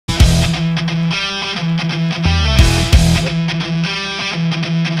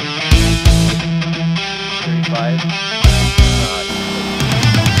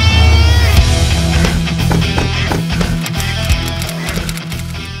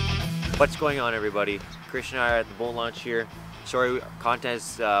What's going on, everybody? Christian and I are at the boat launch here. Sorry, content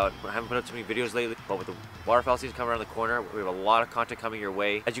is, I haven't put up too many videos lately, but with the waterfowl season coming around the corner, we have a lot of content coming your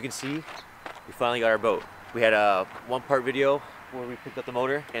way. As you can see, we finally got our boat. We had a one-part video where we picked up the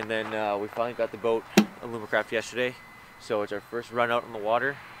motor, and then we finally got the boat Alumacraft yesterday. So it's our first run out on the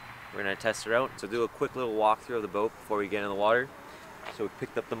water. We're gonna test it out. So do a quick little walkthrough of the boat before we get in the water. So we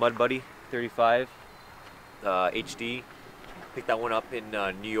picked up the Mud Buddy 35 HD. Picked that one up in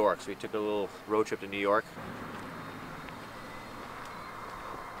New York. So we took a little road trip to New York.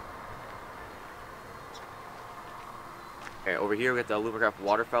 Okay, over here we got the Alumacraft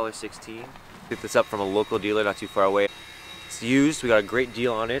Waterfowler 16. Picked this up from a local dealer not too far away. It's used. We got a great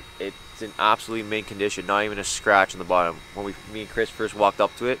deal on it. It's in absolutely mint condition, not even a scratch on the bottom. When me and Chris first walked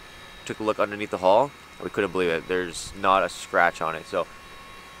up to it, took a look underneath the hull, and we couldn't believe it. There's not a scratch on it. So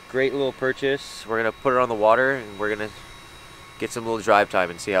great little purchase. We're gonna put it on the water and we're gonna get some little drive time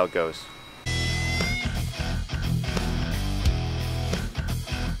and see how it goes.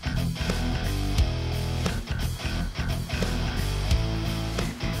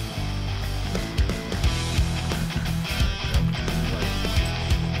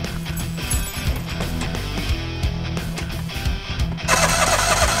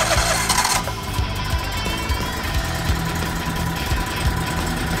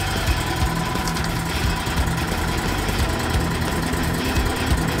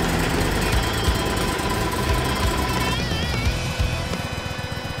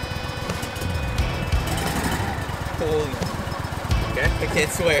 Okay. I can't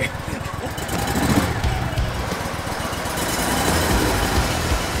swear.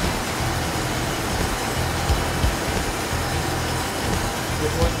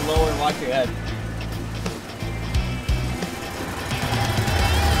 Which one's lower and watch your head?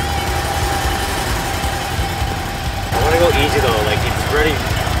 I want to go easy though, like it's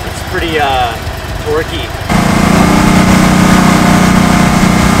pretty torquey.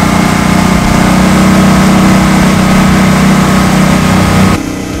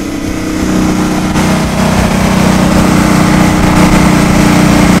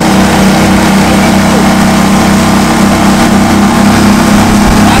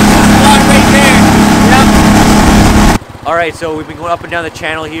 Alright, so we've been going up and down the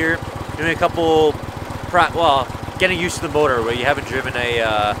channel here, doing a couple, getting used to the motor where you haven't driven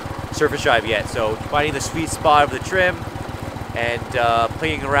a surface drive yet. So finding the sweet spot of the trim and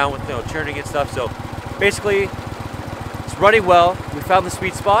playing around with turning and stuff. So basically, it's running well. We found the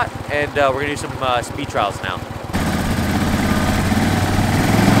sweet spot, and we're going to do some speed trials now.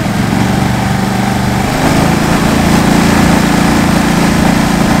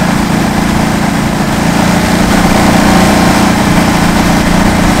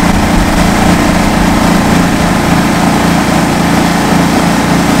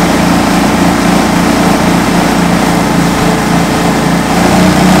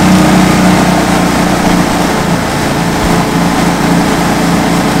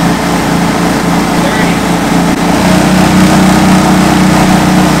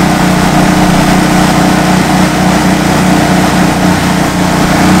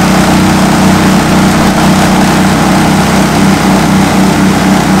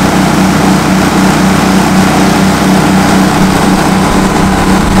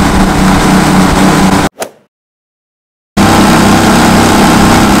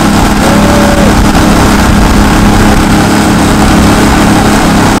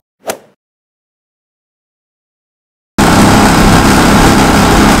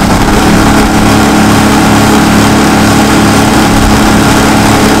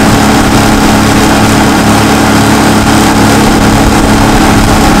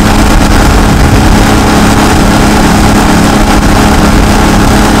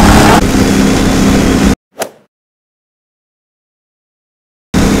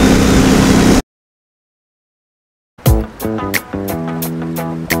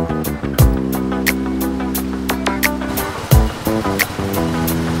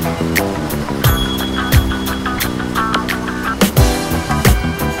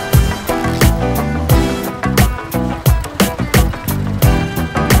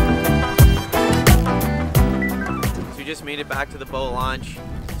 Just made it back to the boat launch.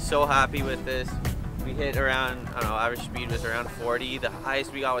 So happy with this. We hit around, I don't know, average speed was around 40. The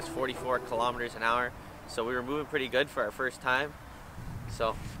highest we got was 44 kilometers an hour. So we were moving pretty good for our first time.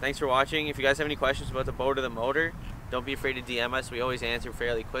 So thanks for watching. If you guys have any questions about the boat or the motor, don't be afraid to DM us. We always answer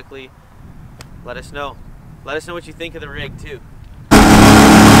fairly quickly. Let us know. Let us know what you think of the rig too.